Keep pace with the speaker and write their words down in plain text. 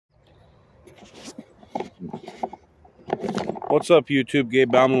What's up, YouTube?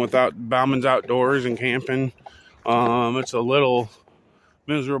 Gabe Bauman without Bauman's Outdoors and Camping. It's a little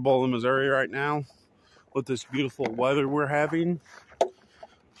miserable in Missouri right now with this beautiful weather we're having.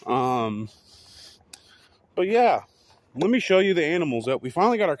 But yeah, let me show you the animals that we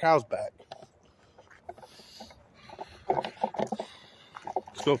finally got our cows back.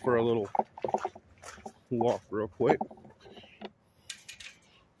 Let's go for a little walk real quick.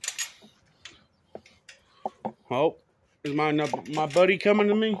 Oh, is my buddy coming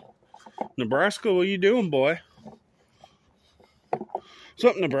to me? Nebraska, what are you doing, boy? What's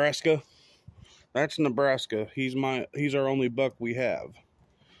up, Nebraska? That's Nebraska. He's our only buck we have.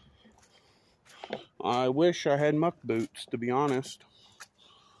 I wish I had muck boots, to be honest.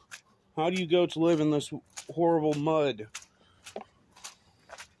 How do you goats live in this horrible mud?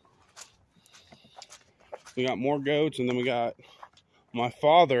 We got more goats, and then we got my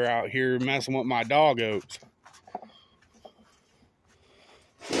father out here messing with my dog oats.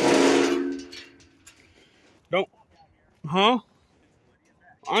 Don't, huh?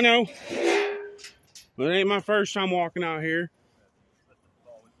 I know. But it ain't my first time walking out here.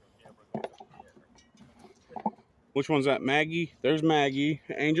 Which one's that? Maggie? There's Maggie.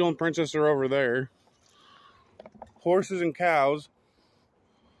 Angel and Princess are over there. Horses and cows.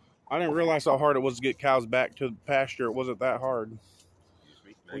 I didn't realize how hard it was to get cows back to the pasture. It wasn't that hard.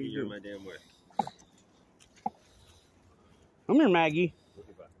 Maggie, you're my damn way. Come here, Maggie.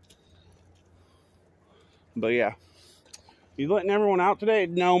 But yeah. You letting everyone out today?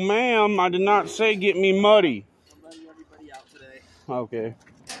 No, ma'am. I did not say get me muddy. I'm letting everybody out today. Okay.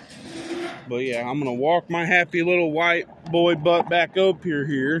 But yeah, I'm going to walk my happy little white boy butt back up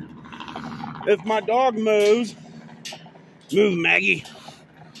here. If my dog moves, move, Maggie.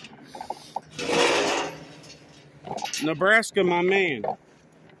 Nebraska, my man.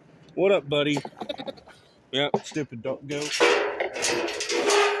 What up, buddy? Yep, stupid dog goat.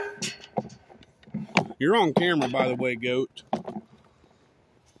 You're on camera, by the way, goat.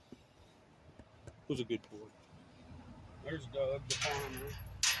 Who's a good boy? There's Doug, the farmer.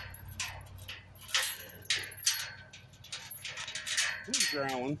 He's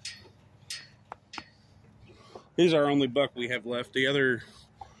growling. He's our only buck we have left. The other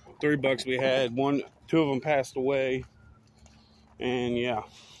 3 bucks we had, 2 of them passed away. And yeah.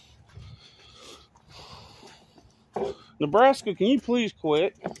 Nebraska, can you please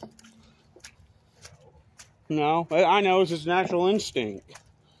quit? No, I know, it's just natural instinct.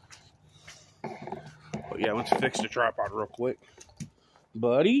 But yeah, let's fix the tripod real quick.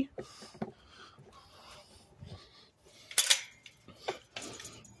 Buddy?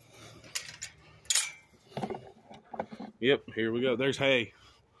 Yep, here we go. There's hay.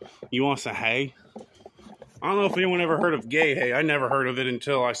 You want some hay? I don't know if anyone ever heard of gay hay. I never heard of it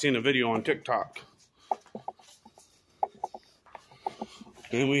until I seen a video on TikTok.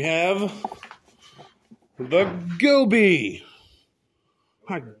 And we have the Goby.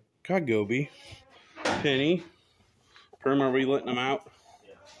 Hi, Goby. Penny. Perm, are we letting them out?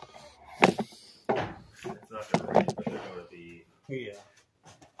 Yeah. It's not going to rain, but they're going to be... Yeah.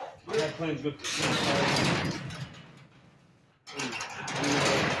 I had plans with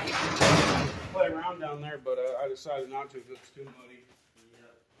play around down there, but I decided not to because it's too muddy.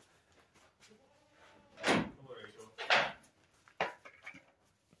 Yeah.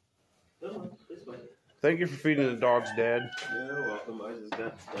 Come on, this way. Thank you for feeding the dogs, Dad. You're welcome. I just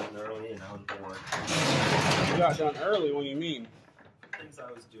got done early and I was bored. You got done early? What do you mean? Things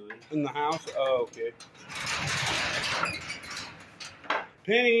I was doing. In the house? Oh, okay.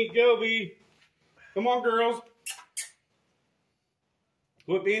 Penny, Goby. Come on, girls.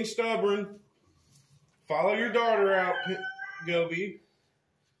 Quit being stubborn. Follow your daughter out, Goby.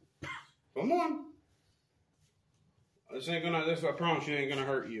 Come on. This I promise you, ain't gonna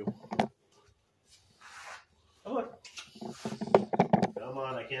hurt you. Come on. Come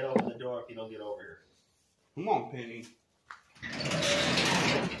on, I can't open the door if you don't get over here. Come on, Penny. Come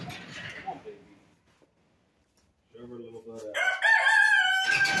on, baby. Show her a little butt out.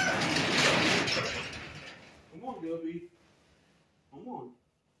 Come on, Goby. Come on.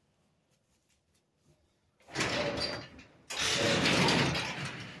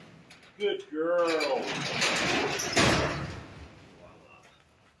 Good girl.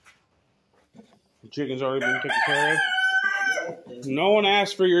 The chicken's already been taken care of. No one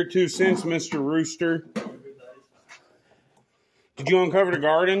asked for your 2 cents, Mr. Rooster. Did you uncover the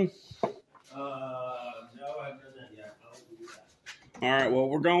garden? No, I haven't done that yet. I'll do that. All right,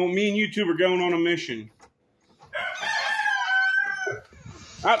 well, me and you two are going on a mission.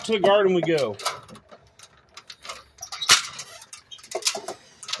 Out to the garden we go.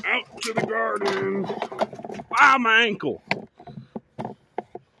 Out to the garden. Ah, my ankle.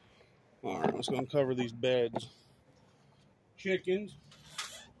 All right, let's go cover these beds. Chickens.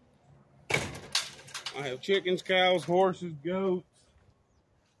 I have chickens, cows, horses, goats.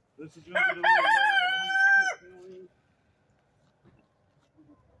 This is going to be the little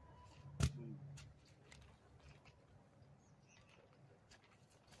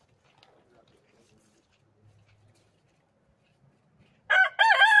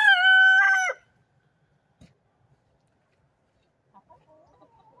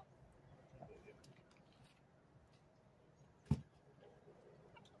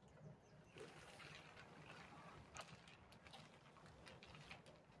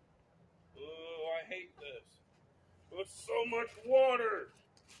oh, I hate this. There's so much water.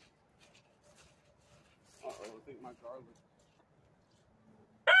 Uh-oh, I think my garlic.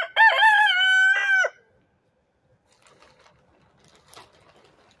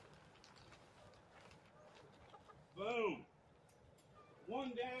 Boom. One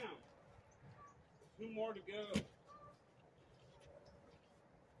down. 2 more to go.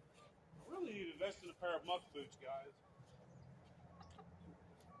 I really need to invest in a pair of muck boots, guys.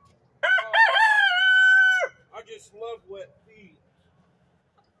 I just love wet feet.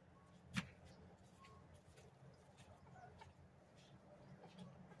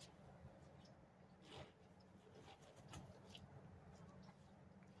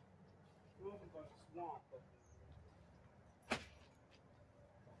 Nothing but a swamp.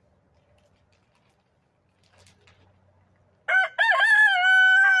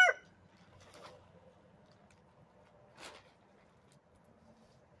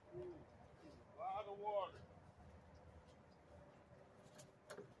 A lot of water.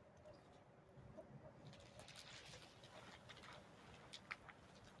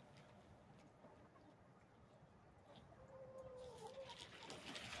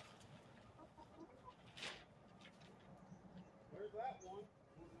 There's that one.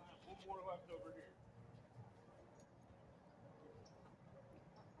 One more left over here.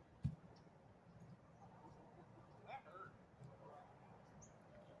 That hurt.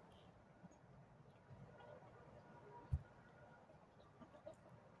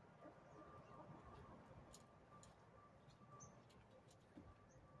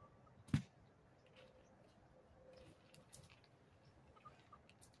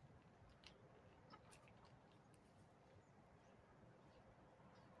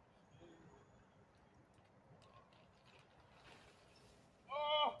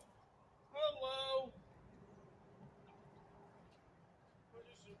 Oh, hello. I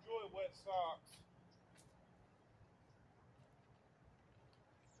just enjoy wet socks.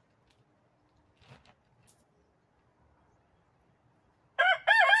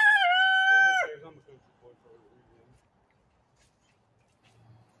 I'm a country boy for a reason.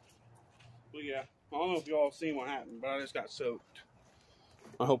 But yeah, I don't know if y'all seen what happened, but I just got soaked.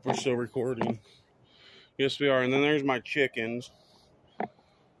 I hope we're still recording. Yes, we are. And then there's my chickens.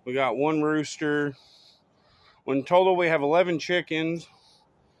 We got 1 rooster. In total, we have 11 chickens.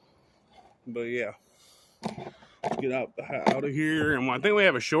 But yeah, let's get out of here. And I think we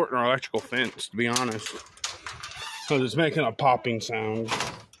have a short electrical fence, to be honest, because it's making a popping sound.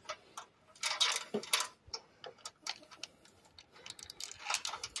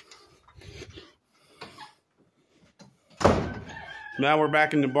 Now we're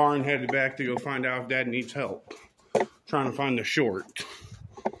back in the barn, headed back to go find out if Dad needs help. Trying to find the short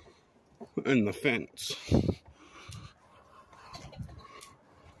in the fence.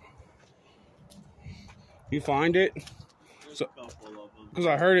 You find it? There's a couple of them. Because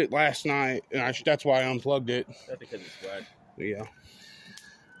I heard it last night, and that's why I unplugged it. That's because it's wet. Yeah.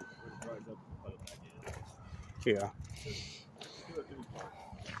 Yeah.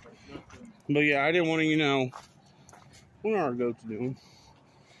 But yeah, I didn't want to, what are our goats doing?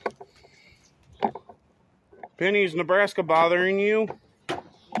 Penny, is Nebraska bothering you?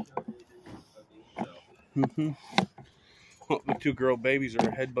 Mm-hmm. Oh, the 2 girl babies are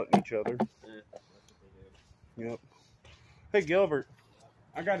headbutting each other. Yep. Hey, Gilbert,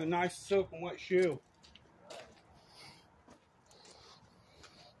 I got a nice soaking wet shoe.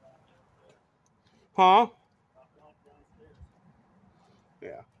 Huh?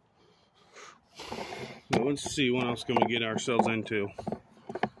 Yeah. Well, let's see what else can we get ourselves into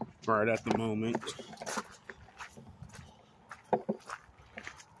right at the moment.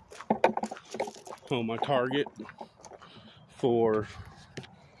 Oh, my target for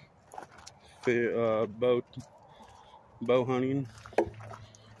bow hunting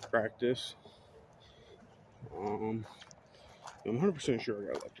practice. I'm 100% sure I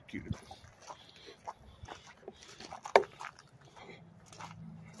got electrocuted.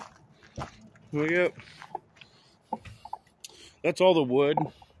 Yep. That's all the wood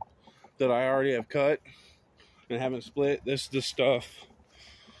that I already have cut and haven't split. This is the stuff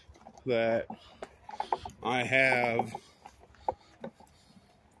that I have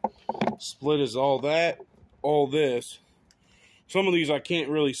split. Is all that, all this. Some of these I can't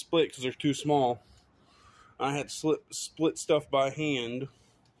really split because they're too small. I had to split stuff by hand.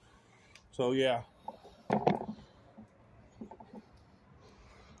 So yeah.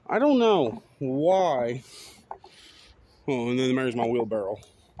 I don't know why. Oh, and then there's my wheelbarrow.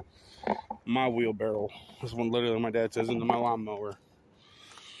 My wheelbarrow. This one literally, my dad says, into my lawnmower.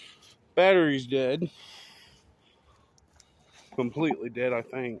 Battery's dead. Completely dead, I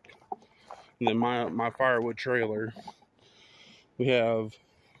think. And then my firewood trailer. We have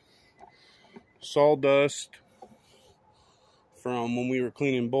sawdust from when we were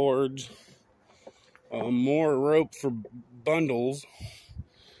cleaning boards. More rope for bundles.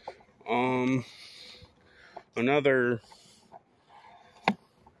 Another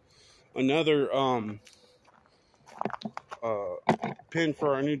pin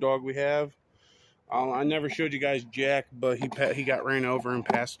for our new dog we have. I never showed you guys Jack, but he got ran over and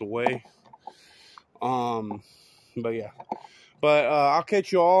passed away. But yeah. But I'll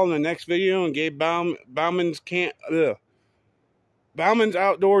catch you all in the next video. And Gabe Bauman's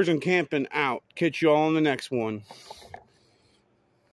Outdoors and Camping out. Catch you all in the next one.